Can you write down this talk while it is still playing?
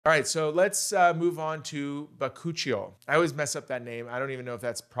All right, so let's move on to Bakuchiol. I always mess up that name. I don't even know if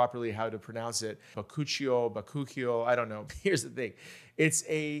that's properly how to pronounce it. Bakuchiol, I don't know. Here's the thing. It's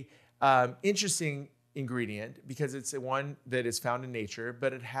a interesting ingredient because it's a one that is found in nature,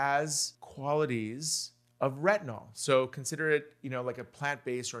 but it has qualities of retinol. So consider it, like a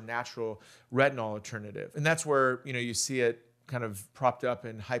plant-based or natural retinol alternative. And that's where, you see it kind of propped up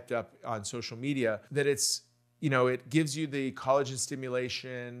and hyped up on social media, that it gives you the collagen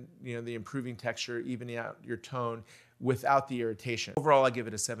stimulation, the improving texture, evening out your tone without the irritation. Overall, I give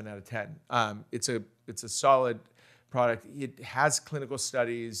it a 7 out of 10. It's a solid product. It has clinical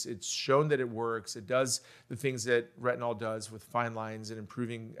studies. It's shown that it works. It does the things that retinol does with fine lines and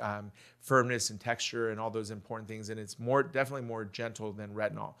improving firmness and texture and all those important things. And it's definitely more gentle than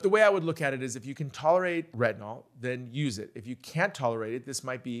retinol. The way I would look at it is if you can tolerate retinol, then use it. If you can't tolerate it, this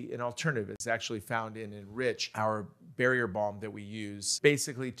might be an alternative. It's actually found in Enrich, our barrier balm that we use,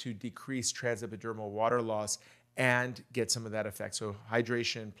 basically to decrease transepidermal water loss and get some of that effect. So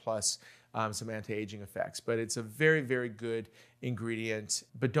hydration plus some anti-aging effects. But it's a very, very good ingredient.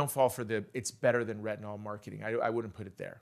 But don't fall for it's better than retinol marketing. I wouldn't put it there.